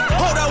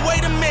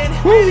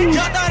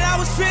Y'all thought I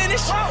was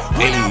finished.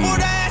 When I bought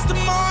the ass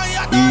tomorrow,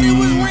 y'all thought it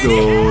was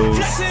rented.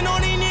 Flexing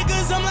on these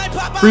niggas, I'm like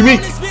Papa Free me.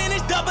 on the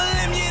spinach. Double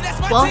M, yeah, that's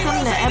my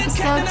Welcome to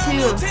episode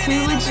 2 of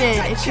Too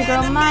Legit. It's your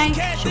girl Mike.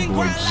 It's your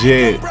boy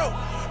Jit.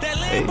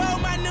 Hey.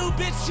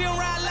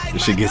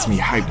 This shit gets me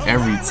hyped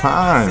every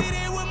time.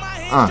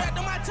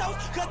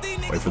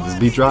 Wait for this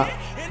beat drop.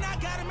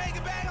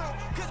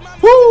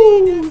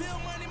 Woo!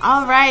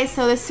 Alright,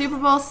 so the Super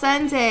Bowl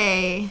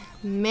Sunday.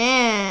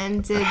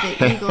 Man, did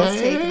the Eagles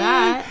take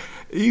that.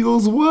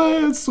 Eagles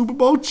won. Super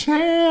Bowl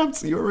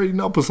champs. You already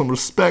know. Put some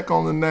respect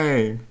on the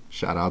name.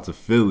 Shout out to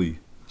Philly.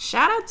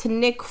 Shout out to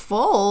Nick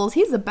Foles.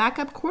 He's a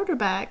backup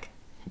quarterback.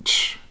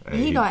 Hey,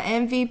 He got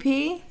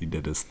MVP. He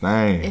did his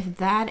thing. If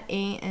that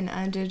ain't an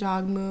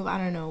underdog move, I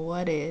don't know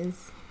what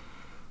is.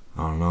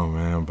 I don't know,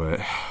 man, but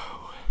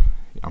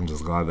I'm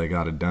just glad they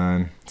got it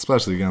done.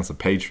 Especially against the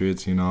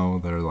Patriots, you know.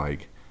 They're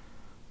like...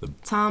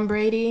 Tom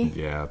Brady.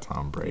 Yeah,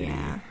 Tom Brady.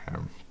 Yeah.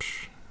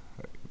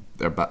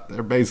 They're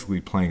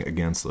basically playing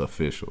against the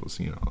officials,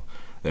 you know.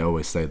 They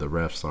always say the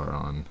refs are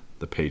on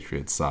the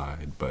Patriots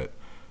side, but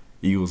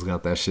Eagles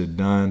got that shit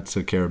done,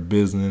 took care of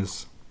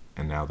business,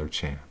 and now they're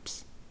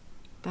champs.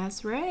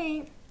 That's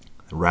right.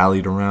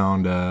 Rallied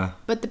around...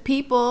 But the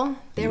people,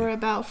 they were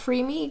about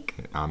Free Meek.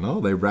 I know,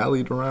 they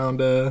rallied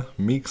around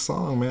Meek's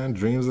song, man.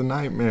 Dreams and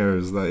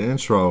Nightmares, the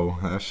intro.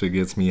 That shit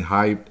gets me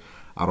hyped.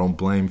 I don't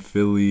blame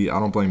Philly. I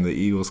don't blame the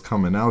Eagles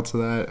coming out to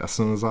that. As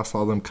soon as I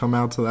saw them come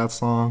out to that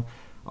song,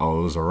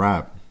 oh, it was a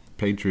wrap.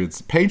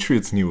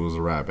 Patriots knew it was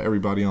a wrap.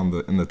 Everybody in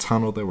the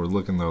tunnel, they were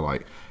looking, they're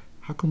like,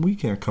 how come we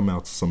can't come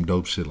out to some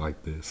dope shit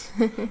like this?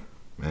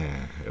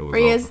 Man, it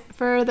was over.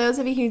 For those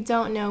of you who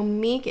don't know,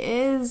 Meek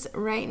is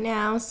right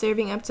now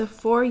serving up to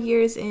 4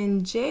 years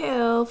in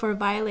jail for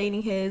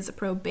violating his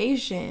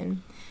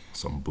probation.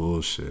 Some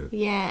bullshit.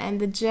 Yeah, and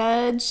the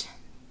judge,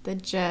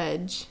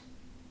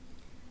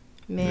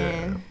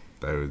 man.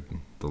 Yeah,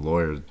 the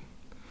lawyer,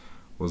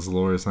 what's the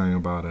lawyer saying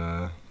about,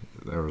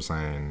 they were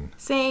saying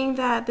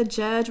that the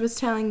judge was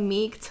telling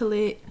Meek to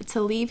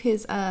leave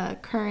his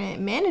current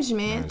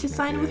management to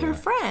sign with her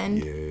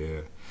friend.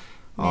 Yeah.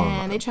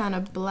 Man, they trying to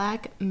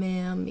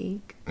blackmail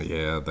Meek.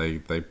 Yeah, they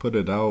put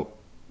it out.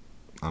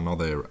 I know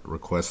they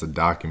requested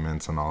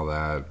documents and all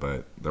that,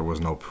 but there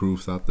was no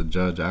proof that the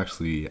judge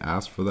actually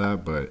asked for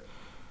that. But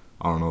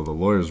I don't know, the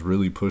lawyer's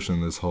really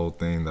pushing this whole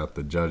thing that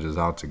the judge is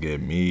out to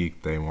get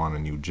Meek. They want a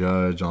new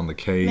judge on the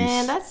case.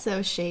 Man, that's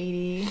so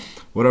shady.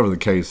 Whatever the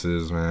case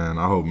is, man,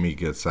 I hope Meek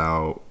gets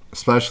out.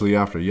 Especially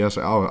after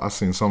yesterday, I've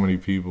seen so many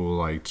people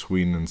like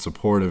tweeting in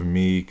support of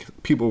Meek.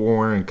 People were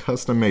wearing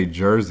custom-made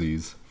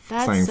jerseys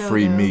saying so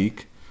free dope.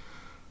 Meek.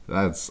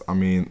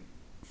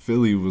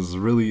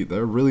 Philly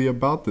they're really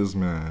about this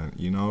man.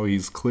 You know,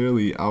 he's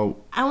clearly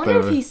out. I wonder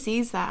if he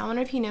sees that. I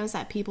wonder if he knows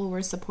that people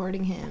were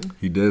supporting him.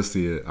 He did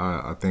see it.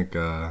 I think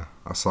I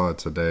saw it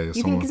today. You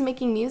think he's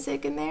making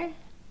music in there?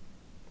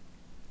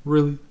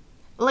 Really?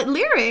 Like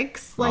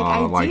lyrics, like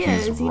ideas, like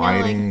he's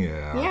writing,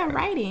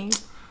 writing.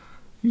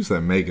 You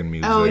said making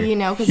music. Oh, you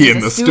know, because he he's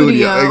in the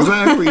studio.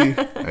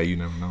 Exactly. Hey, you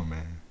never know,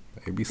 man.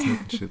 They be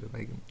sneaking shit at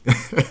making.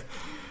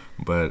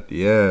 But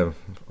yeah,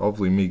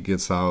 hopefully Meek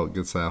gets out,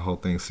 gets that whole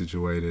thing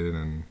situated,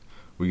 and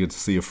we get to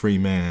see a free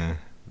man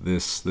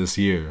this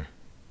year,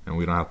 and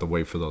we don't have to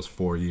wait for those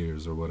 4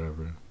 years or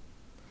whatever.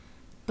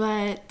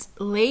 But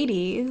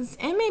ladies,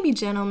 and maybe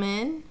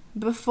gentlemen,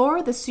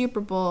 before the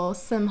Super Bowl,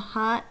 some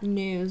hot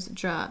news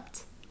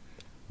dropped.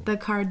 The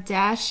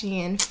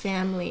Kardashian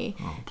family.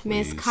 Oh,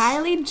 Miss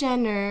Kylie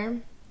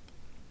Jenner,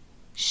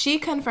 she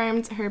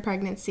confirmed her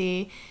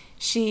pregnancy.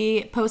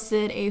 She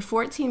posted a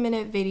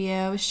 14-minute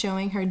video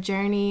showing her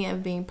journey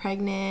of being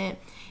pregnant.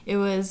 It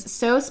was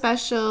so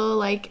special.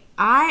 Like,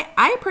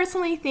 I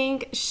personally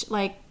think,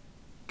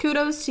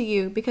 kudos to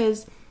you,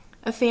 because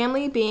a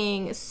family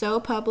being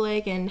so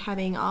public and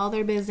having all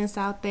their business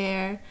out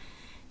there,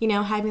 you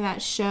know, having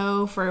that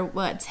show for,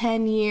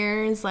 10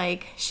 years,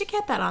 like, she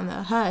kept that on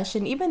the hush.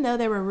 And even though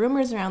there were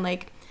rumors around,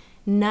 like,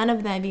 none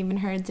of them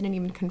didn't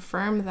even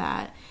confirm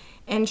that.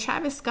 And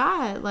Travis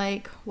Scott,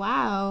 like,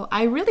 wow.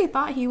 I really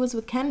thought he was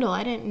with Kendall.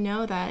 I didn't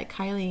know that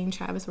Kylie and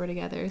Travis were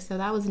together. So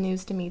that was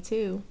news to me,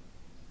 too.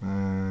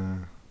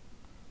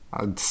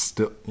 I'd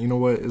still... You know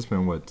what? It's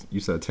been, you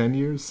said 10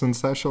 years since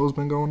that show's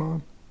been going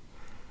on?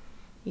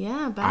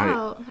 Yeah,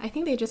 about. I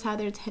think they just had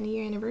their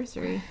 10-year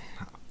anniversary.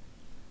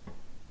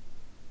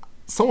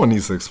 Someone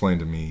needs to explain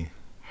to me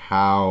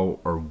how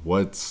or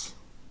what's,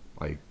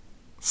 like,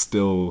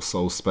 still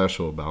so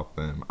special about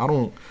them. I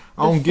don't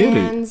get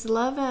it. Fans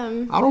love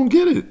him. I don't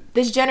get it.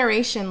 This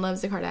generation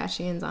loves the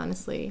Kardashians,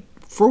 honestly.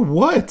 For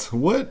what?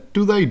 What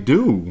do they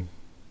do?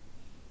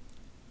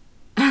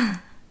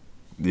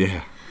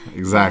 Yeah,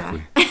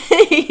 exactly.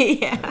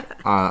 Yeah.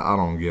 I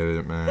don't get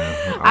it, man.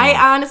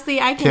 I honestly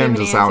can't Kim even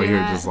just out here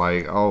that. just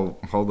like, oh,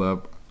 hold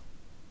up.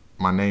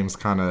 My name's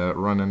kind of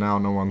running out.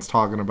 No one's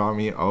talking about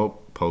me. Oh,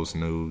 post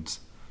nudes.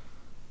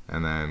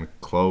 And then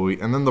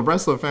Chloe, and then the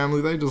rest of the family,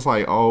 they just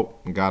like, oh,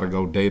 gotta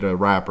go date a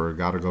rapper,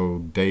 gotta go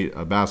date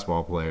a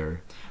basketball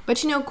player.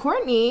 But you know,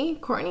 Courtney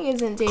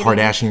isn't dating.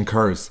 Kardashian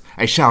curse.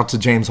 Hey, shout out to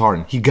James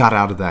Harden. He got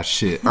out of that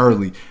shit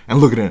early. And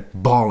look at him,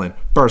 balling.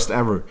 First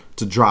ever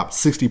to drop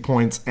 60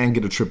 points and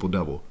get a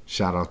triple-double.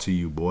 Shout out to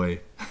you,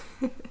 boy.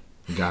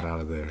 Got out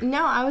of there.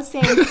 No, I was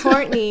saying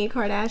Kourtney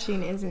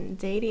Kardashian isn't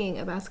dating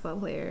a basketball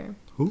player.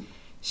 Who?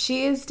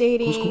 She is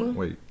dating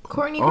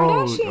Kourtney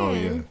Kardashian. Oh,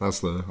 yeah.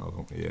 That's the...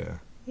 Oh, yeah.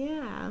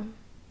 Yeah.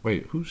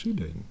 Wait, who's she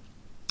dating?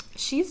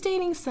 She's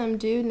dating some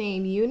dude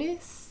named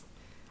Eunice.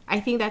 I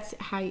think that's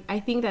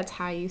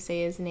how you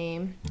say his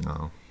name.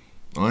 No.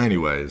 Well,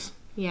 anyways.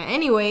 Yeah,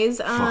 anyways,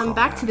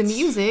 back to the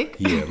music.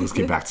 Yeah, let's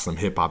get back to some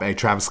hip hop. Hey,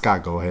 Travis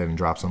Scott, go ahead and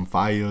drop some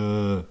fire.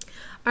 All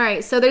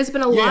right, so there's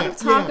been a lot of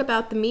talk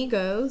about the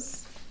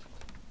Migos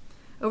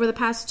over the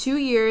past 2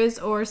 years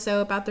or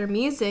so about their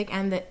music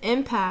and the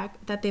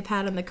impact that they've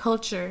had on the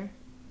culture.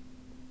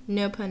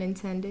 No pun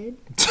intended.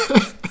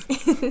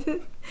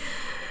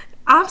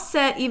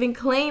 Offset even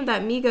claimed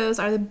that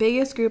Migos are the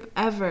biggest group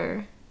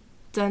ever.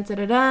 Dun dun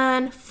dun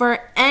dun.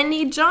 For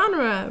any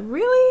genre.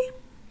 Really?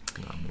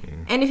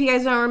 And if you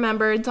guys don't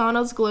remember,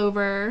 Donald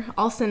Glover,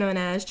 also known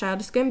as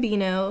Childish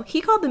Gambino,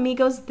 he called the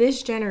Migos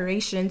this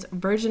generation's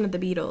version of the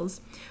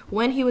Beatles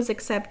when he was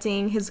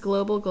accepting his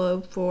Global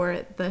Globe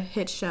for the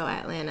hit show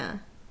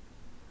Atlanta.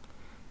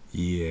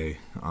 Yeah,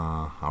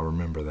 I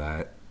remember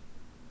that.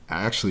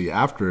 Actually,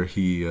 after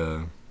he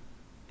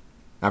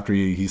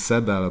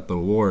said that at the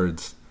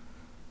awards,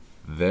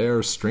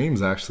 their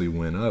streams actually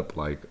went up,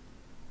 like,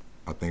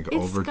 I think it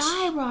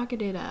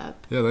skyrocketed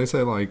up. Yeah, they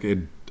say like it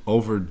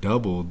over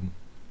doubled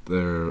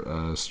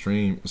their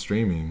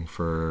streaming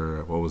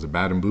for, what was it,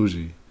 Bad and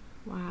Bougie.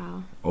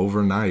 Wow.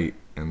 Overnight,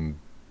 and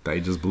they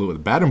just blew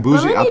it. Bad and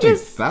Bougie, I think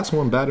that's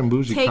when Bad and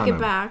Bougie kind of blew up. Take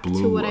it back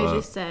to what I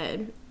just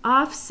said.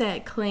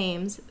 Offset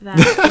claims that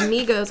the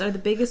Migos are the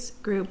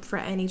biggest group for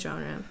any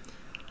genre.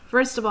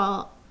 First of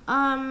all,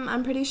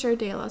 I'm pretty sure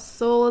De La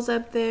Soul is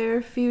up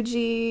there,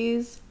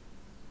 Fugees,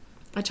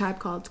 A Tribe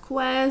Called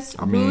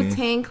Quest,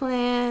 Wu-Tang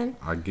Clan.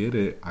 I get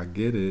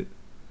it.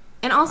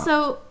 And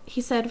also, he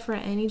said for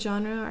any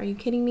genre. Are you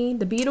kidding me?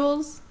 The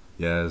Beatles?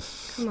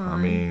 Yes. Come on. I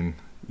mean,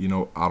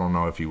 I don't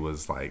know if he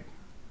was like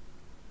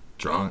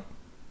drunk,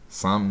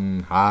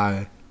 something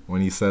high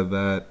when he said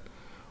that,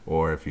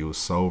 or if he was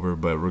sober.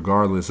 But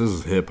regardless, this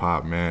is hip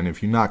hop, man.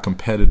 If you're not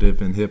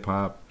competitive in hip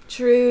hop.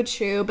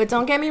 True. But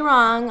don't get me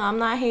wrong. I'm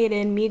not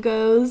hating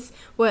Migos.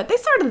 They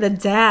started the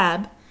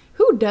dab.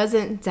 Who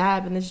doesn't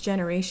dab in this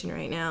generation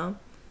right now?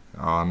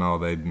 Oh no,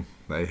 they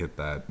hit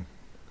that.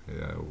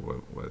 Yeah,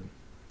 what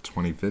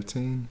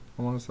 2015?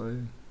 I want to say,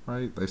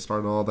 right? They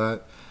started all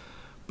that.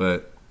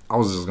 But I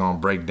was just gonna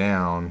break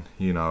down.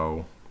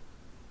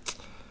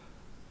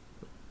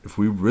 If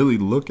we really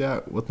look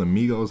at what the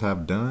Migos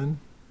have done,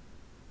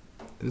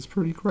 it's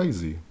pretty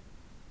crazy.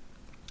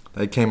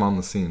 They came on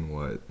the scene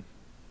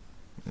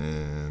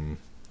in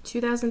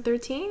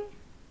 2013?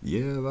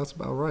 Yeah, that's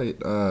about right.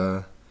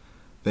 I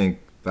think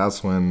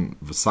that's when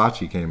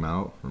Versace came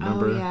out.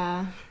 Remember? Oh,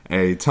 yeah.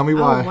 Hey, tell me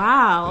why. Oh,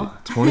 wow.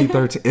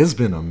 2013. It's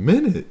been a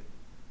minute,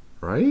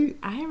 right?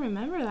 I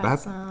remember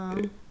that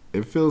song.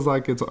 It feels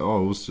like it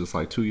was just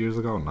like 2 years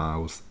ago. Nah,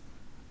 it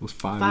was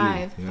 5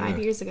 years. Yeah. 5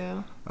 years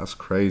ago. That's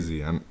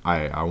crazy. And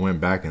I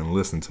went back and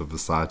listened to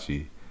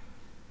Versace.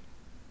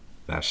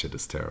 That shit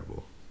is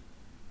terrible.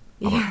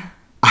 Yeah.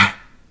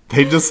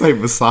 They just say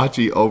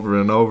Versace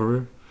over and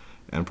over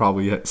and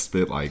probably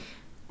spit like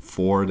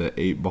 4 to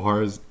 8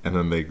 bars, and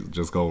then they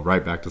just go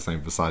right back to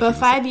saying Versace. But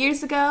 5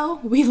 years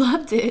ago, we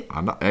loved it. I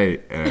know.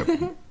 Hey,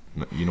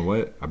 you know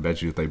what? I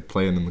bet you if they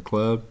play it in the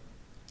club,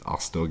 I'll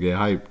still get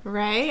hyped.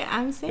 Right?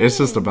 I'm saying. It's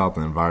just about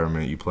the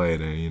environment you play it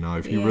in.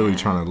 If you're really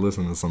trying to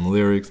listen to some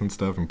lyrics and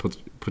stuff and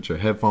put your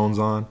headphones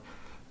on,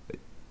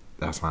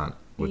 that's not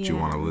what you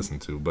want to listen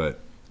to. But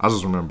I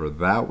just remember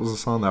that was a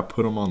song that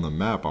put them on the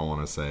map, I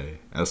want to say.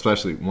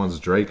 Especially once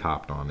Drake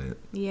hopped on it.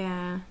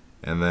 Yeah.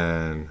 And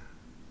then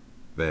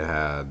they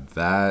had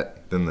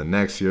that. Then the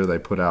next year they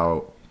put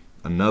out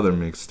another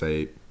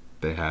mixtape.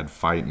 They had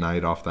Fight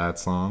Night off that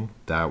song.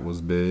 That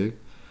was big.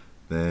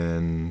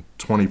 Then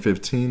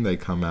 2015 they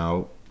come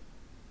out,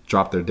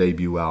 drop their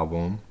debut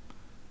album.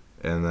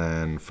 And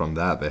then from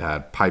that they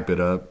had Pipe It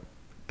Up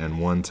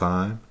and One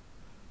Time.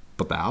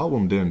 But the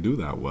album didn't do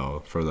that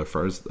well for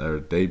their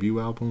debut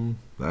album.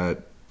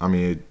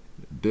 It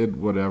did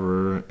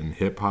whatever in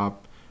hip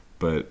hop,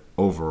 but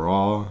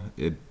overall,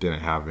 it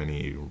didn't have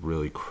any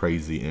really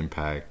crazy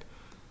impact.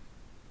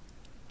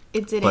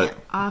 It didn't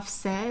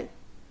offset.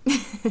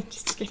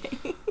 Just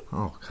kidding.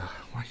 Oh God,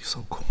 why are you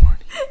so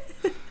corny?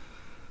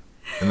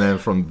 And then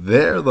from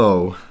there,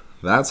 though,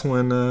 that's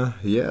when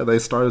they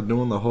started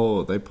doing the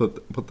whole. They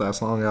put that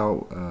song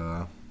out.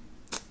 I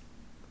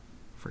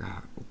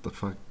forgot what the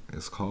fuck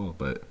it's called,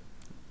 but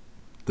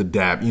the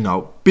dab,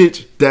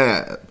 bitch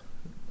dab.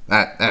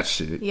 That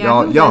shit.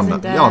 Yeah,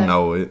 y'all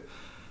know it.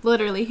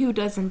 Literally, who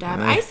doesn't dab?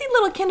 I see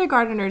little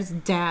kindergartners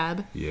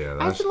dab. Yeah,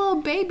 I see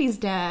little babies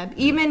dab.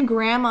 Even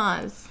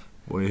grandmas.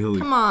 Boy,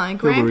 Come on,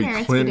 Hillary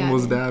grandparents be Clinton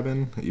was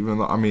dabbing. dabbing. Even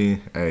though, I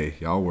mean, hey,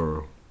 y'all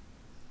were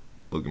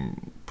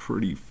looking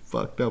pretty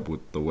fucked up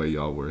with the way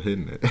y'all were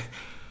hitting it.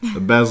 The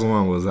best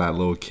one was that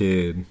little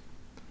kid,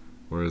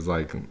 where it's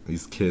like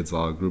these kids,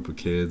 all a group of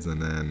kids,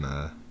 and then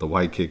the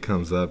white kid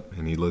comes up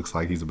and he looks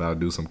like he's about to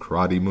do some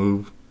karate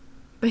move.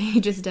 But he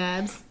just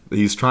dabs.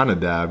 He's trying to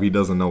dab. He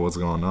doesn't know what's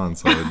going on,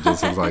 so it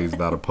just looks like he's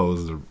about to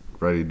pose or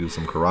ready to do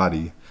some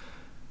karate.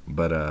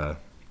 But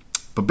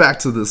back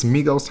to this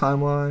Migos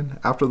timeline.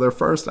 After their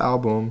first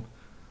album,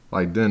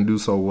 like, didn't do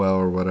so well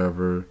or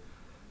whatever,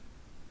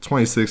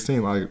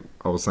 2016, like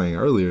I was saying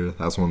earlier,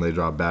 that's when they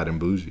dropped Bad and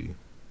Bougie.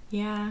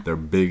 Yeah. Their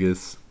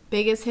biggest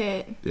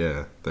hit.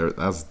 Yeah,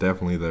 that's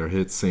definitely their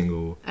hit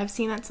single. I've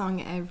seen that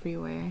song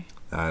everywhere.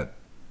 That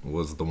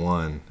was the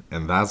one,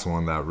 and that's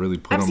one that really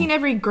put I've seen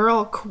every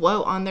girl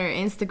quote on their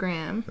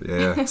Instagram.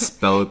 Yeah,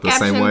 spell it the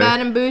Caption same way.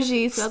 Bad and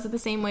Bougie, spells it the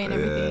same way and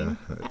everything.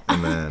 Yeah,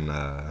 and then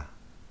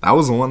that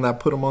was the one that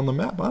put them on the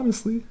map,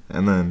 honestly.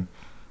 And then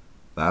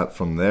that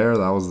from there,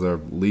 that was their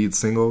lead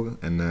single.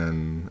 And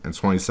then in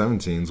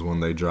 2017 is when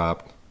they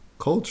dropped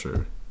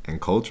Culture, and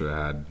Culture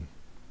had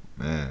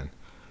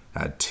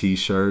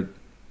T-Shirt.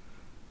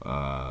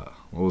 What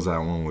was that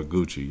one with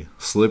Gucci?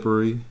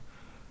 Slippery.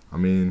 I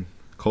mean,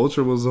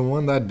 Culture was the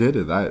one that did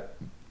it. That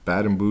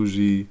Bad and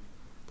Bougie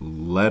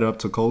led up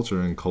to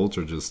Culture, and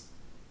Culture just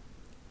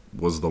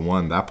was the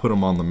one that put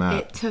them on the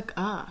map. It took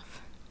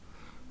off.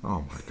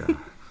 Oh my God.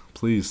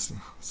 Please,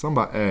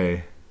 somebody,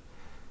 hey,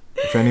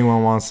 if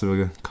anyone wants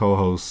to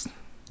co-host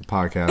the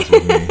podcast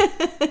with me,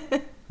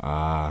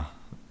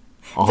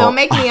 don't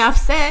make me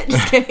offset.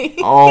 Just kidding.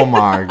 Oh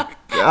my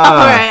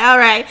God. All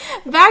right.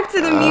 Back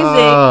to the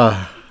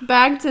music.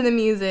 Back to the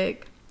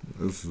music.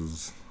 This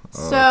is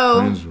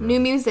so cringe, new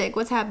music.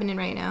 What's happening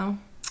right now?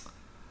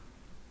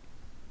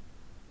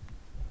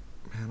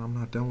 Man, I'm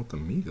not done with the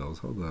Migos.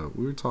 Hold up.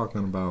 We were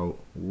talking about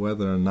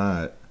whether or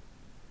not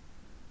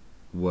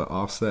what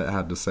Offset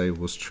had to say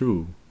was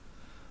true.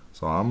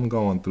 So I'm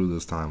going through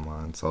this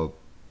timeline. So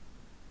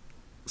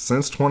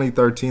since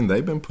 2013,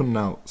 they've been putting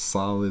out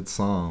solid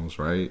songs,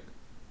 right?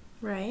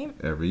 Right.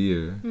 Every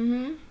year.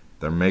 Mm-hmm.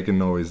 They're making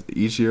noise.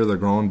 Each year they're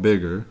growing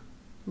bigger.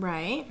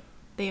 Right.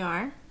 They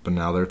are. But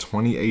now their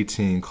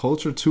 2018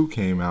 Culture 2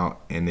 came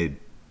out and it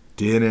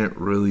didn't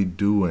really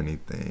do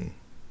anything.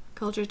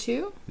 Culture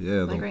 2?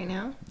 Yeah. Like right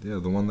now? Yeah,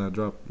 the one that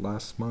dropped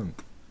last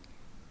month.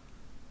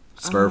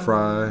 Stir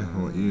Fry.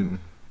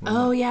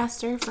 Oh, yeah,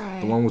 Stir Fry.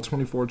 The one with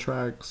 24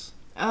 tracks.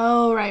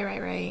 Oh,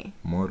 right.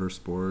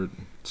 Motorsport.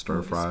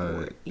 Stir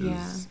Fry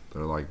yeah. is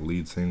their like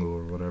lead single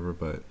or whatever.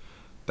 But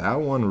that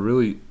one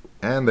really,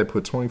 and they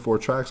put 24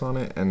 tracks on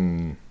it,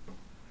 and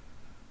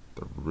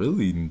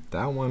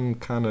that one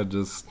kind of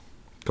just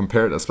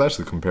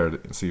especially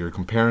compared. So you're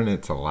comparing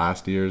it to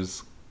last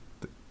year's.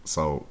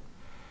 So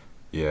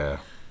yeah,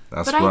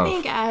 that's But rough. I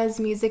think as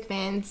music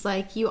fans,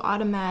 like, you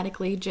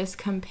automatically just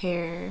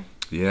compare.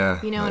 Yeah,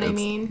 You know what I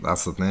mean?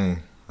 That's the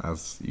thing. I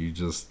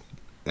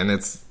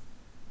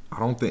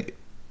don't think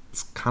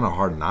it's kind of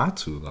hard not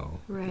to though.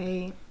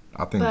 Right.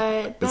 I think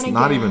But it's then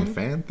not again, even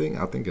fan thing.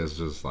 I think it's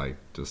just I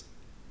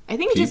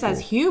think just as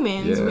people.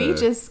 humans, Yeah. we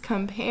just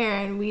compare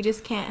and we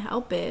just can't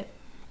help it.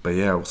 But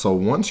yeah, so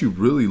once you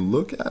really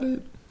look at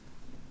it,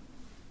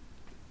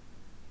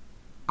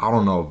 I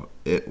don't know.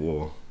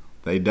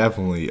 They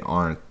definitely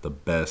aren't the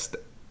best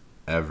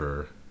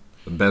ever,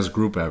 the best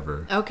group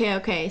ever.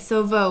 Okay.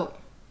 So vote.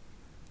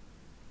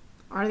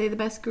 Are they the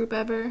best group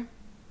ever?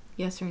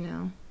 Yes or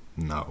no?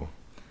 No,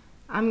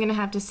 I'm gonna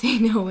have to say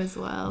no as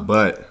well.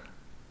 but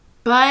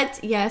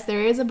Yes,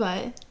 there is a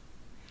but.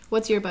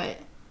 What's your but?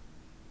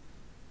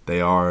 they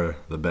are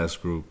the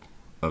best group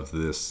of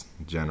this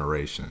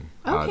generation.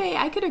 Okay,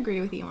 I could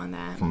agree with you on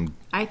that. From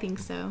I think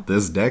so.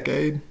 this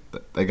decade,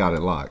 they got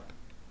it locked.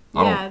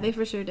 Yeah, they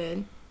for sure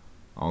did.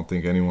 I don't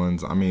think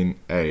anyone's. I mean,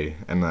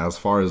 and as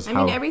far as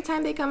every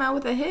time they come out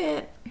with a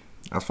hit,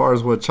 as far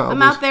as what Childish,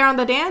 I'm out there on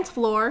the dance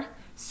floor.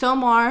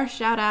 Somar,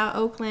 shout out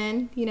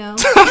Oakland,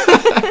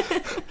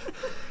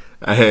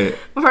 Hey,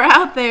 we're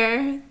out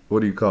there.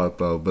 what do you call it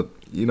though? But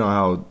you know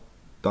how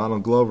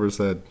Donald Glover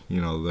said,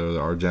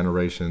 they're our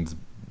generation's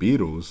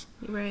Beatles.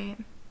 Right.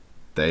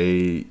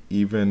 They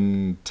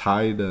even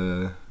tied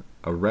a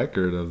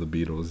record of the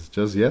Beatles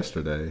just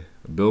yesterday.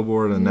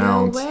 Billboard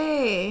announced. No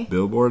way.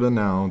 Billboard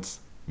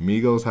announced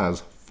Migos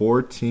has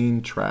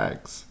 14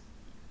 tracks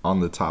on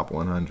the top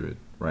 100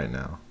 right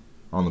now.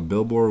 On the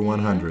Billboard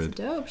 100. That's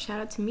dope.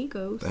 Shout out to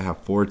Migos. They have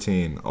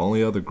 14.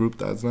 Only other group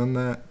that's done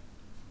that,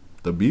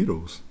 the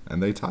Beatles,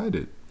 and they tied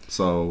it.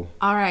 So.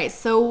 All right.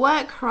 So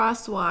what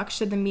crosswalk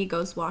should the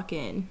Migos walk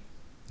in?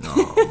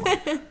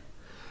 Oh,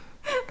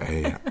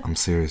 hey, I'm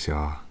serious,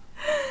 y'all.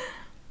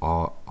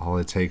 All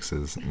it takes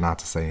is not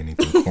to say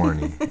anything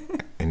corny,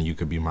 and you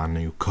could be my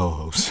new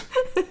co-host.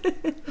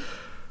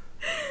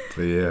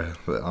 But yeah,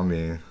 I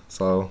mean,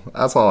 so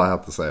that's all I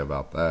have to say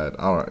about that.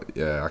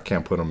 I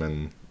can't put them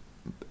in.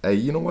 Hey,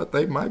 you know what?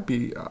 They might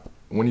be.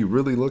 When you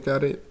really look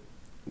at it,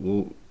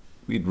 we'd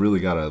really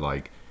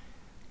gotta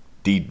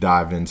deep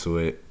dive into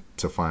it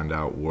to find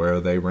out where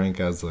they rank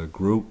as a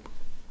group.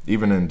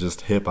 even in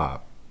just hip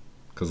hop,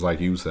 because like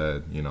you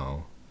said,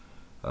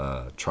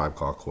 Tribe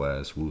Called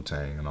Quest,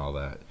 Wu-Tang, and all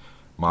that.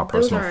 My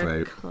personal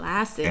favorite,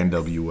 classics.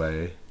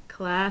 NWA.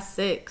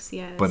 Classics,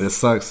 yes. But it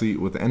sucks. See,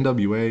 with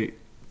NWA,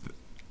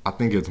 I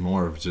think it's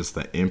more of just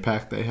the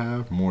impact they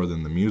have more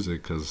than the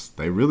music, because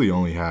they really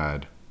only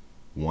had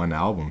one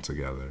album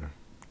together,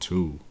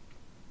 2.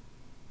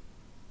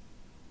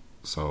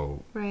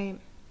 So, right.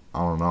 I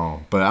don't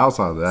know. But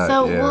outside of that,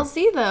 so yeah. we'll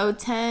see, though,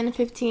 10,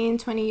 15,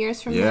 20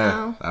 years from now.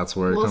 Yeah, that's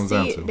where it comes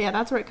down to. Yeah,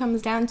 that's where it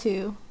comes down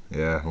to.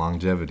 Yeah,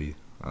 longevity.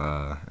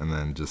 And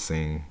then just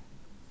seeing...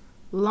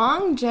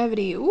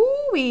 Longevity.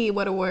 Ooh-wee,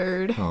 what a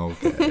word.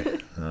 Okay.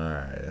 All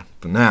right.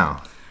 But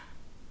now,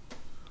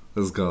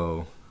 let's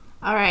go.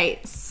 All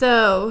right.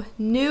 So,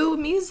 new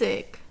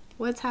music.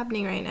 What's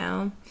happening right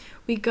now?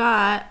 We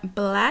got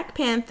Black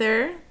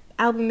Panther.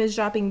 Album is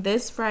dropping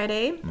this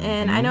Friday,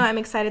 and I know I'm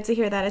excited to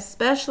hear that,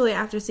 especially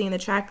after seeing the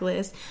track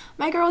list.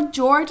 My girl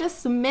Georgia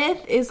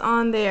Smith is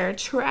on there,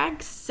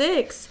 track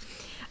 6.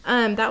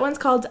 That one's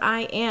called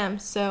I Am.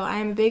 So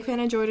I'm a big fan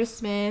of Georgia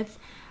Smith.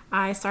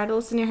 I started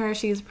listening to her.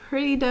 She's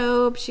pretty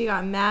dope. She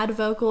got mad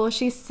vocal.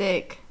 She's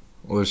sick.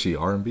 Was she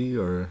R&B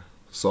or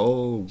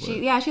soul?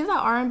 She's that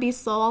R&B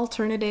soul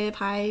alternative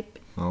hype.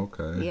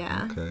 Okay.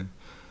 Yeah. Okay.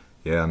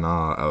 Yeah.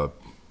 No.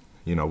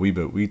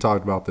 We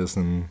talked about this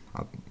in.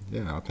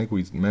 I think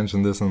we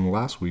mentioned this in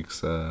last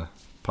week's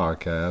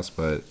podcast,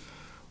 but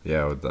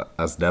yeah,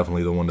 that's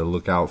definitely the one to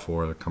look out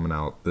for, coming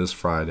out this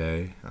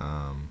Friday.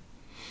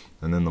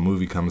 And then the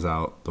movie comes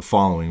out the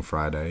following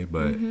Friday,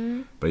 but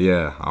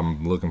yeah,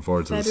 I'm looking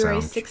forward to February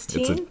the sound. 16th?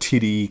 It's a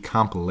TDE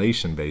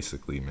compilation,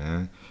 basically,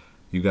 man.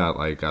 You got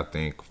I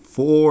think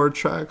 4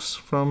 tracks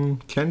from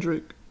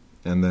Kendrick,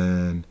 and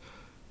then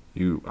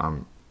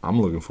I'm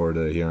looking forward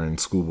to hearing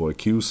Schoolboy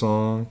Q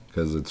song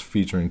because it's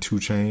featuring 2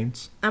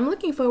 Chainz. I'm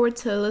looking forward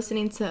to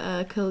listening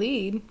to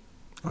Khalid.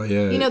 Oh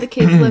yeah, You know the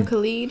kids love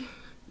Khalid.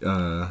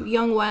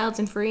 Young, Wild,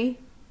 and Free.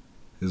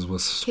 Is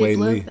with Sway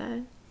Kids Lee. love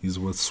that. He's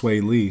with Sway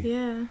Lee.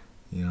 Yeah.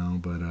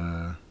 But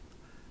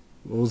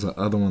what was the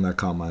other one that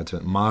caught my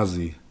attention?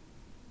 Mozzie.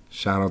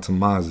 Shout out to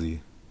Mozzie,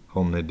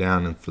 holding it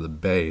down for the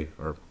Bay.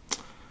 Or,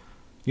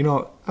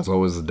 that's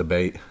always a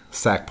debate.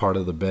 Sack part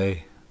of the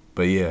Bay.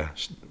 But yeah,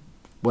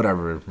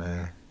 whatever,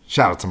 man.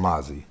 Shout out to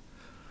Mozzie.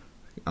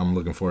 I'm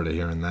looking forward to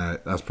hearing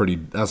that.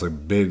 That's a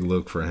big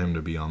look for him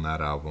to be on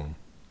that album.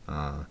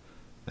 And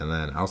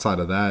then outside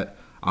of that,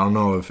 I don't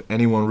know if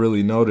anyone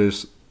really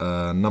noticed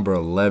number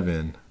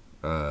 11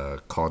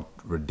 called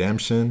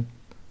Redemption.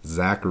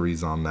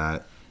 Zachary's on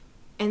that.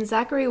 And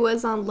Zachary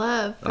was on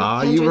Love.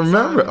 Ah, you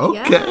remember? Song.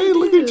 Okay, Yeah,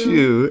 look at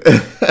you.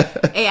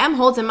 Hey, I'm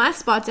holding my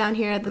spot down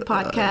here at the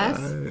podcast.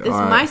 This is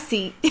my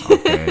seat.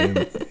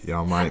 Okay,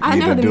 y'all might I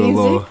need know to the do a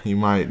little. music. You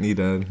might need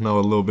to know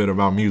a little bit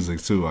about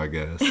music too, I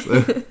guess.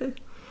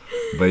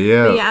 But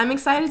yeah, I'm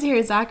excited to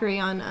hear Zachary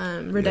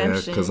on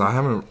Redemption. because I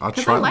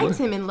liked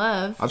him in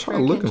Love. I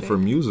tried looking for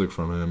music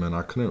from him and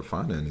I couldn't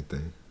find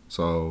anything.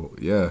 So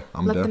yeah,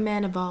 Let the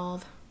man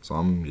evolve. So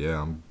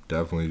I'm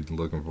definitely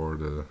looking forward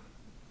to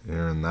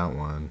hearing that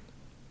one.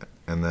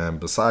 And then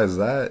besides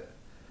that,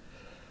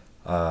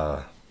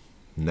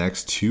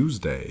 next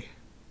Tuesday,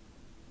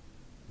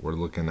 we're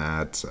looking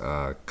at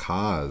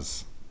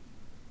Kaz.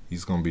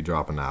 He's gonna be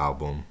dropping an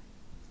album,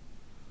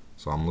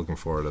 so I'm looking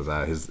forward to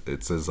that.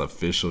 It's his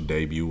official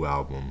debut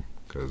album,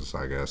 because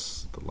I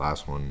guess the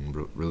last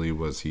one really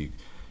was he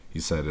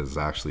said it's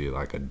actually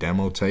like a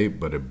demo tape,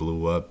 but it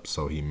blew up,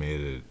 so he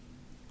made it.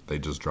 They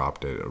just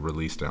dropped it,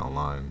 released it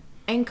online.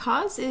 And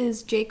Cause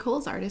is J.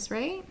 Cole's artist,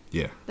 right?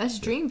 Yeah. That's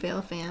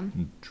Dreamville,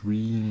 fam.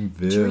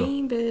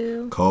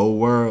 Dreamville. Cold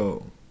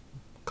World.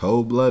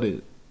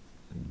 Cold-blooded.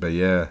 But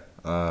yeah,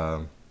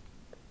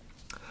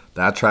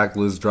 that track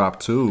list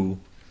dropped too.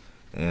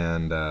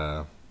 And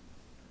there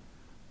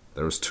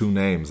was 2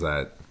 names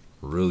that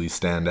really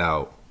stand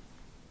out.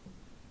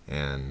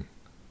 And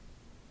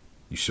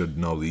you should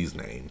know these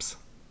names.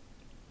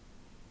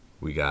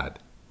 We got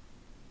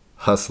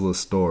Hustler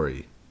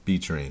Story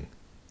featuring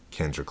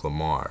Kendrick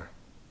Lamar.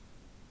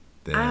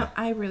 Then,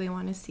 I really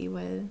want to see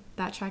what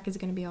that track is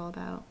going to be all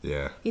about.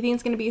 Yeah. You think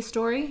it's going to be a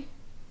story?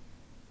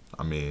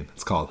 I mean,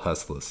 it's called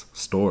Hustler's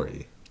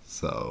Story,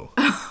 so.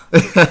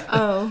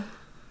 Oh.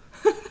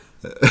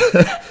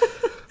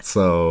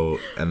 So,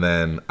 and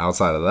then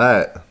outside of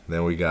that,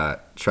 then we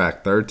got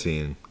track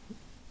 13,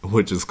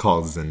 which is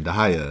called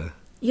Zendaya.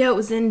 Yo,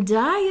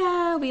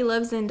 Zendaya. We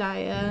love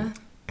Zendaya.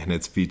 And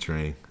it's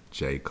featuring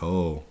J.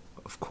 Cole,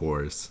 of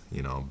course,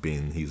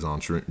 being he's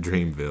on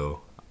Dreamville.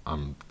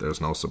 There's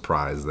no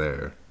surprise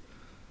there.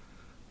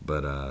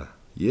 But,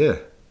 yeah,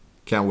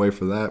 can't wait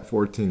for that.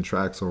 14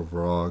 tracks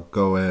overall.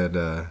 Go ahead,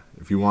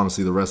 if you want to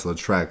see the rest of the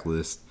track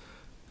list,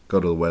 go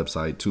to the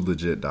website,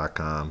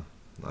 toolegit.com.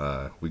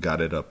 We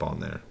got it up on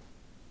there.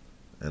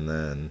 And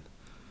then,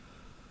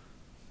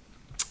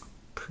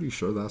 pretty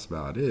sure that's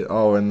about it.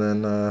 Oh, and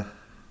then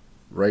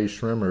Ray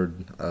Shrimmer,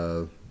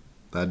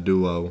 that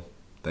duo,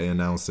 they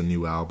announced a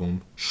new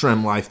album,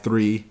 Shrim Life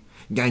 3,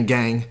 gang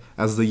gang,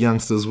 as the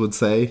youngsters would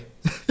say.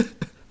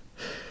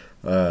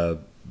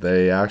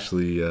 They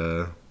actually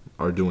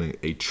are doing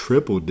a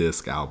triple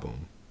disc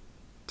album,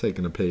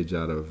 taking a page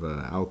out of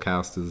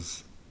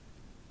Outkast's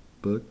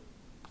book,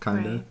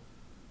 kind of. Right.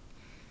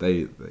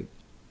 They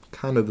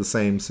kind of the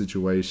same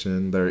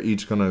situation. They're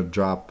each gonna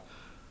drop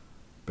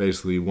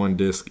basically one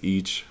disc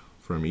each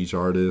from each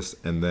artist,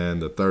 and then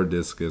the third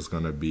disc is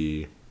gonna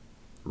be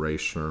Ray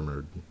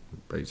Shermer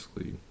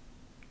basically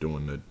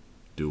doing the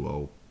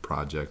duo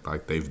project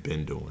like they've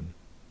been doing.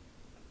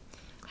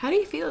 How do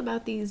you feel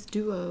about these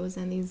duos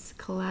and these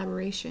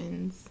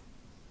collaborations?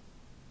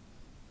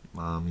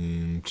 I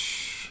mean,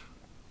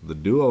 the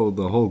duo,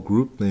 the whole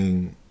group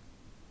thing,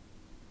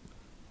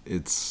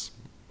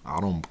 I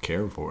don't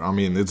care for it. I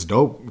mean, it's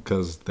dope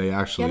because they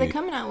actually... Yeah, they're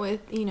coming out with,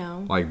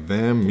 like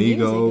them, the music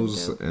is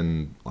Migos, dope.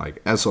 and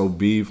like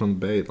SOB from the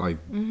Bay. Like,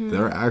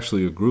 they're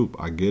actually a group.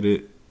 I get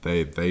it.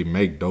 They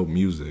make dope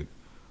music.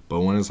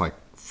 But when it's like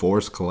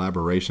forced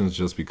collaborations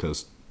just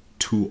because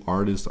two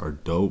artists are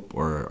dope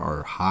or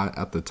are hot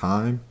at the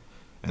time,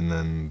 and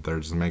then they're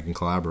just making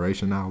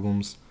collaboration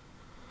albums,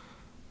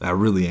 that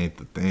really ain't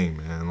the thing,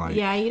 man. Like,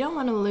 Yeah, you don't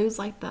want to lose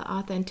like the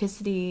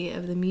authenticity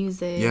of the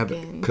music. yeah,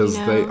 and, because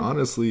they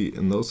honestly,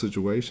 in those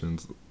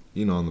situations,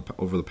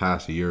 over the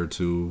past year or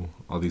two,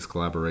 all these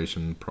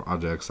collaboration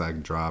projects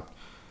that dropped,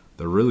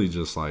 they're really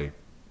just like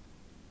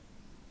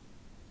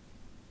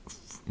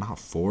not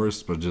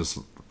forced, but just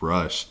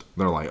rushed.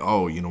 They're like,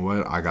 oh, you know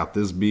what? I got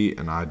this beat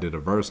and I did a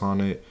verse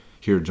on it.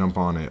 Here, jump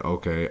on it.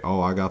 Okay.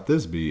 Oh, I got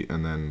this beat.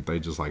 And then they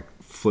just like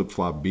flip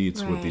flop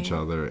beats with each Right.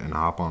 other and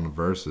hop on the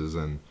verses.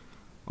 And,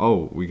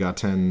 oh, we got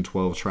 10,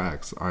 12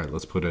 tracks. All right,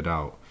 let's put it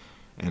out.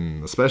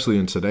 And especially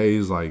in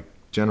today's like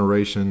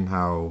generation,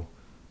 how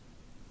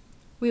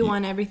we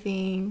want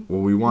everything.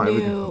 we want new,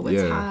 everything. what's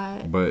Yeah.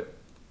 hot. But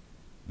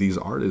these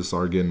artists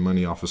are getting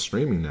money off of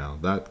streaming now.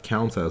 That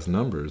counts as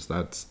numbers.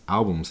 That's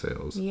album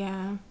sales.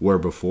 Yeah. Where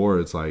before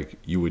it's like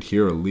you would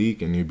hear a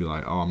leak and you'd be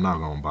like, oh, I'm not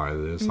gonna buy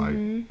this. Like,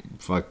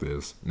 fuck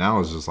this. Now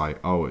it's just like,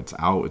 oh, it's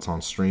out, it's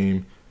on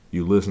stream.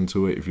 You listen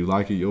to it. If you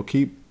like it, you'll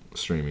keep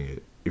streaming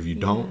it. If you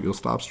don't, Yeah. you'll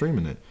stop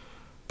streaming it.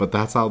 But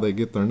that's how they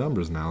get their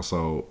numbers now.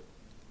 So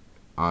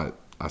I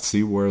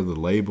see where the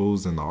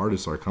labels and the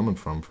artists are coming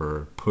from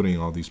for putting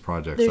all these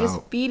projects They're just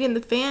out. feeding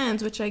the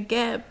fans, which I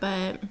get,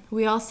 but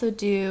we also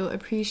do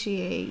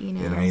appreciate,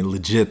 It ain't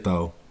legit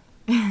though.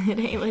 it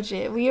ain't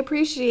legit. We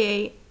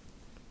appreciate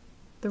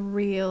the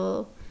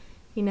real,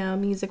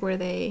 music where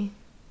they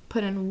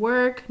put in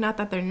work. Not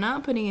that they're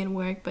not putting in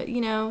work, but,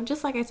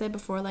 just like I said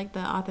before, like the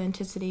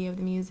authenticity of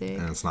the music.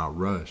 And it's not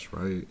rushed,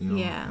 right?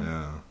 Yeah.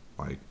 Yeah.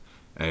 Like,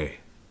 hey,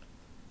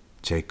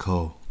 J.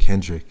 Cole,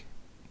 Kendrick,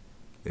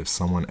 if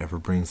someone ever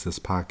brings this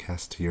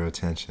podcast to your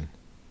attention,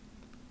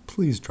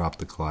 please drop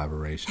the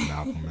collaboration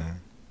album,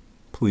 man.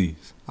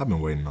 Please. I've been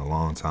waiting a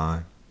long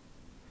time.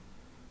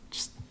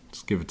 Just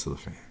give it to the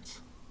fans.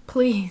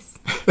 Please.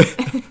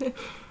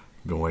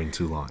 Been waiting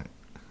too long.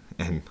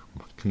 And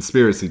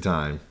conspiracy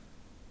time.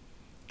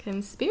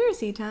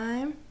 Conspiracy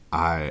time.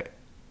 I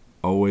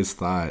always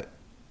thought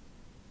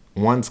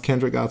once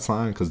Kendrick got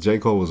signed, because J.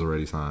 Cole was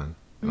already signed,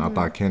 and I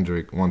thought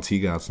Kendrick, once he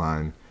got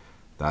signed,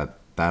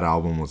 that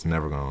album was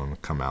never going to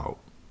come out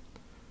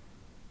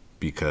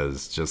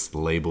because just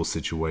label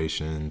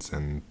situations,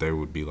 and they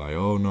would be like,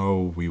 oh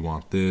no, we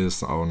want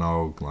this, oh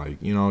no,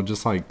 like,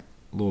 just like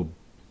little,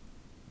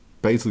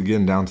 basically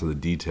getting down to the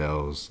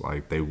details,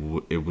 like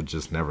it would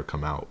just never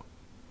come out.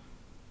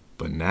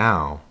 But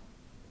now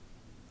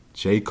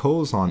J.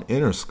 Cole's on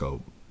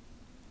Interscope,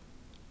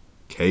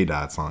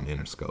 K-Dot's on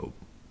Interscope.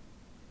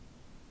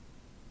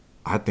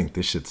 I think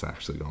this shit's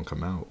actually gonna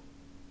come out.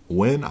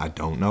 When? I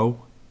don't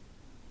know.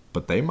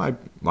 But they might,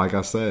 like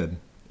I said,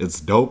 it's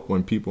dope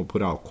when people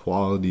put out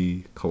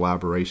quality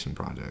collaboration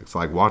projects.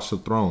 Like Watch the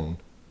Throne.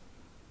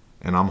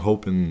 And I'm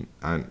hoping,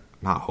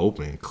 not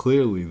hoping,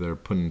 clearly they're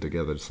putting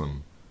together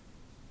some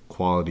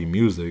quality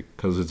music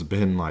because it's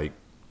been like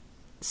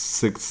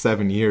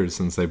 6-7 years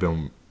since they've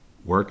been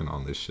working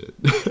on this shit.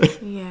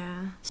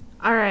 Yeah.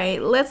 All right,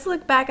 let's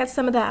look back at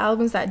some of the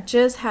albums that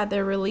just had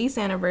their release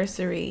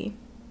anniversary.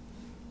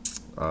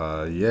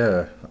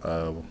 Yeah.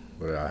 What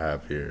do I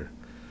have here?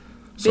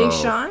 Big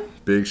Sean?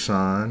 Big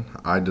Sean.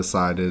 I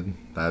Decided.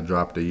 That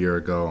dropped a year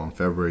ago on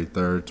February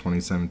 3rd,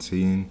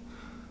 2017.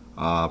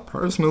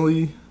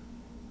 Personally,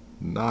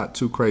 not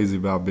too crazy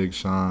about Big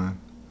Sean.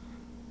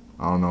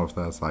 I don't know if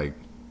that's like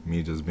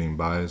me just being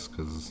biased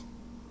because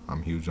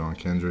I'm huge on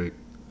Kendrick.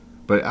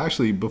 But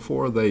actually,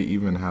 before they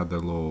even had their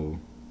little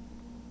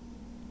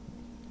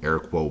air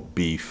quote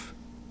beef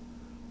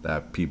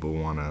that people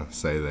want to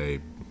say they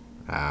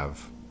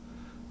have,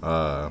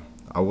 I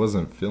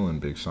wasn't feeling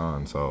Big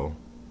Sean, so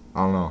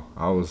I don't know.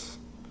 I was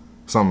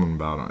something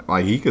about it.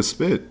 Like, he could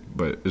spit,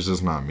 but it's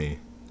just not me.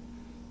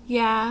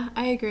 Yeah,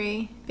 I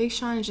agree. Big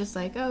Sean is just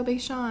like, oh, Big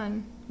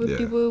Sean.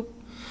 Whoop-de-whoop.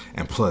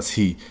 And plus,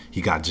 he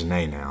got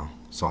Janae now,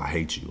 so I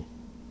hate you.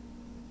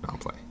 No, I'm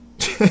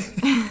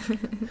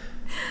playing.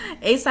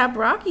 A$AP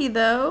Rocky,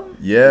 though.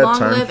 Yeah, Long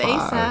turned Live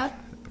 5. A$AP.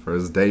 For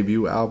his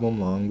debut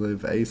album, Long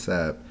Live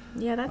A$AP.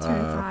 Yeah, that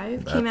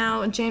turned 5. Came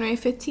out January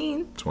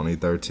 15th.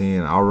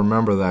 2013. I'll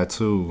remember that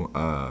too.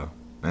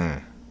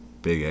 Man,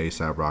 big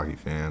A$AP Rocky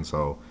fan.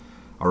 So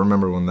I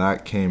remember when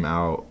that came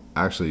out,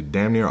 actually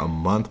damn near a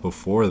month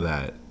before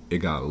that, it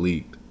got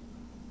leaked.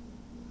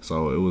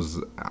 So it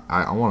was,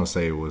 I want to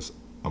say it was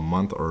a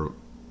month or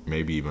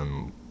maybe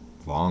even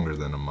longer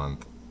than a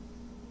month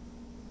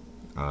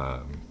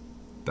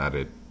that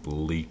it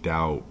leaked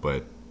out,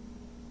 but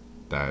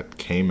that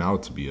came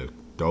out to be a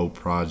dope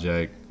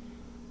project.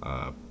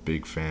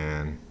 Big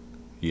fan.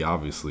 He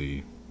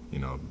obviously,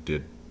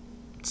 did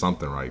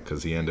something right,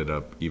 because he ended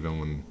up, even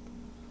when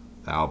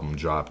the album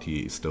dropped,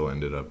 he still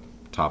ended up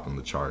topping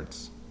the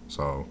charts.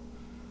 So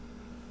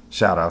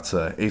shout out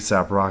to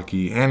A$AP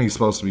Rocky. And he's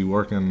supposed to be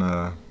working,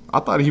 I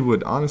thought he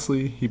would,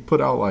 honestly, he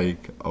put out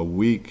like a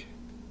week,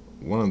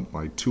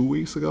 2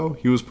 weeks ago,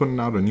 he was putting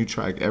out a new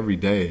track every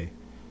day.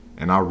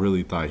 And I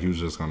really thought he was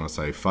just going to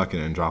say fuck it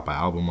and drop an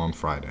album on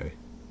Friday.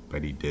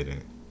 But he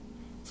didn't.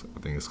 So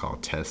I think it's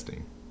called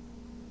Testing.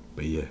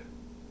 But yeah,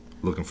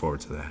 looking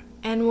forward to that.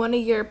 And one of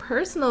your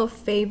personal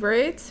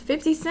favorites,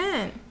 50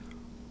 Cent.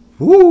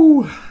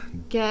 Woo!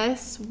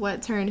 Guess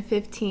what turned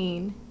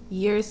 15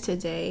 years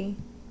today?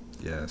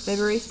 Yes.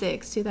 February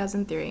 6,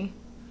 2003.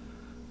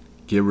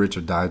 Get Rich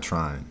or Die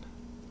Trying.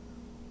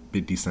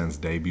 50 Cent's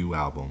debut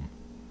album.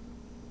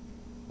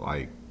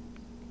 Like,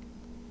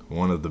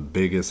 one of the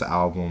biggest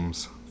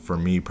albums for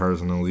me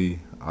personally.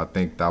 I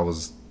think that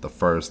was the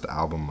first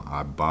album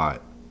I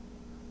bought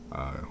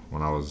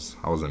when I was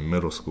in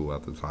middle school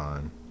at the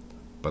time.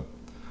 But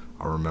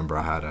I remember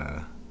I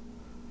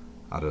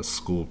had a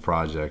school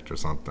project or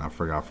something. I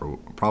forgot, for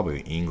probably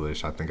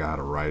English. I think I had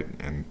to write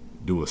and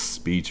do a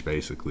speech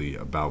basically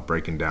about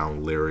breaking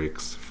down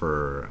lyrics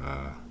for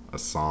a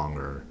song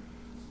or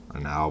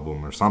an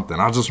album or something.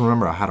 I just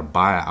remember I had to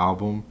buy an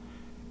album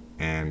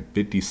and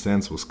 50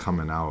 Cent was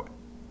coming out.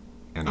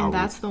 And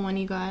that's the one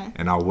you got?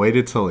 And I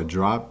waited till it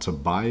dropped to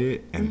buy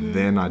it, and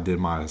then I did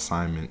my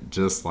assignment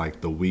just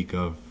like the week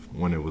of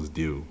when it was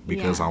due,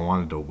 because I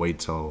wanted to wait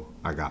till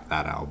I got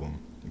that album.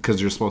 Because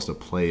you're supposed to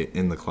play it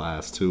in the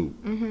class too.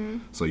 Mm-hmm.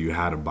 So you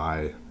had to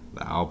buy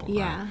the album.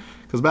 Yeah.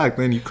 Because back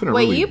then you couldn't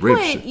really rip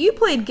shit. You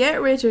played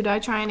Get Rich or Die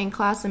Trying in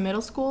class in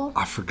middle school?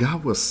 I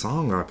forgot what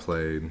song I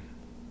played.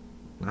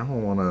 I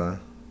don't want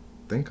to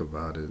think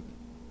about it.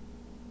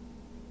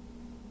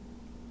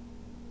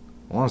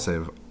 I want to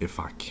say if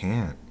I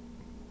can't.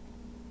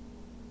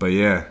 But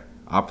yeah,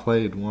 I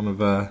played one of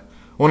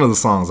the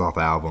songs off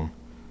the album.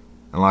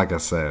 And like I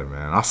said,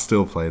 man, I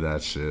still play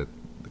that shit.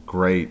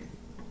 Great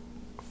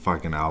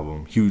fucking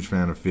album. Huge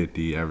fan of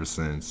 50 ever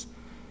since.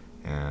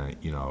 And,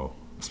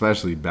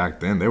 especially back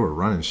then, they were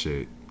running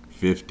shit.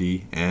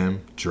 50,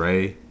 M,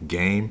 Dre,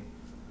 Game.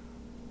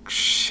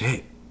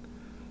 Shit.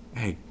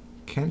 Hey,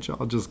 can't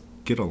y'all just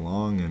get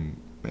along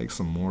and make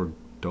some more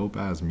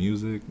dope-ass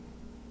music?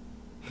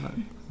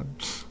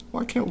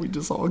 Why can't we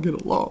just all get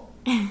along?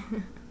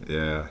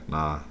 Yeah,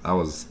 that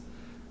was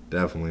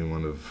definitely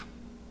one of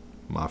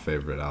my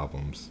favorite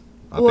albums,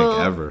 I think,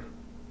 ever.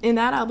 In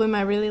that album,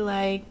 I really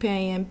like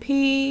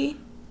P.I.M.P.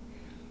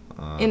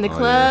 In the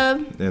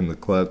Club. Yeah. In the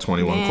Club,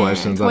 21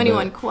 Questions.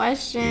 21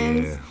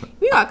 Questions. Yeah.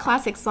 We got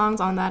classic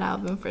songs on that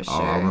album for sure.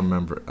 I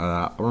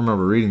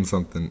remember reading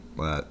something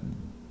that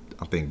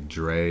I think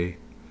Dre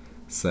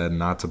said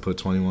not to put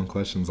 21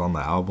 Questions on the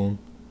album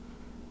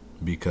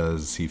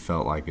because he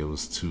felt like it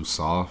was too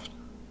soft.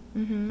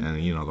 Mm-hmm.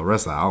 And the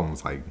rest of the album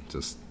was like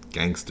just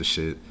gangsta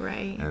shit.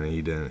 Right.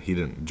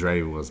 And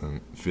Dre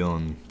wasn't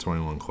feeling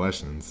 21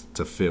 Questions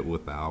to fit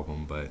with the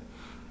album, but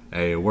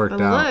hey, it worked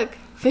out. Look,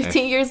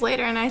 15 years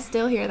later and I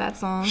still hear that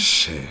song.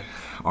 Shit.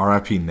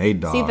 R.I.P.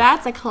 Nate Dogg. See,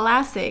 that's a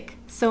classic.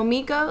 So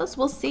Migos,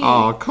 we'll see.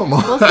 Oh, come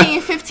on. We'll see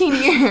in 15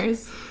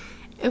 years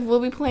if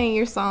we'll be playing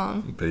your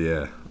song. But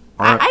yeah.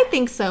 I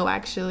think so,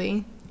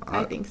 actually.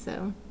 I think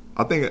so.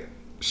 I think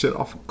shit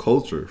off of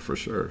culture for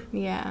sure.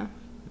 Yeah.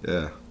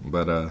 Yeah,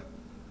 but I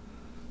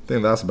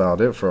think that's about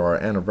it for our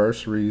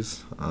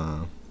anniversaries.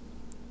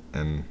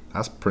 And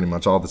that's pretty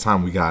much all the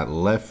time we got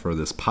left for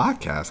this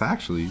podcast,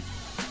 actually.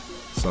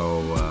 So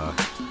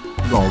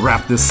we're going to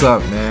wrap this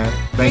up, man.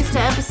 Thanks to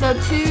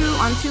episode 2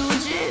 on Too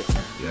Legit.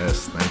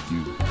 Yes, thank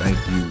you. Thank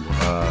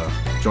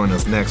you. Join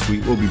us next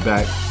week. We'll be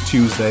back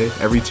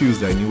every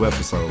Tuesday, new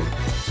episode.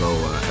 So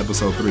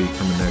episode 3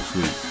 coming next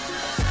week.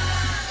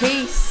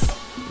 Peace.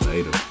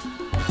 Later.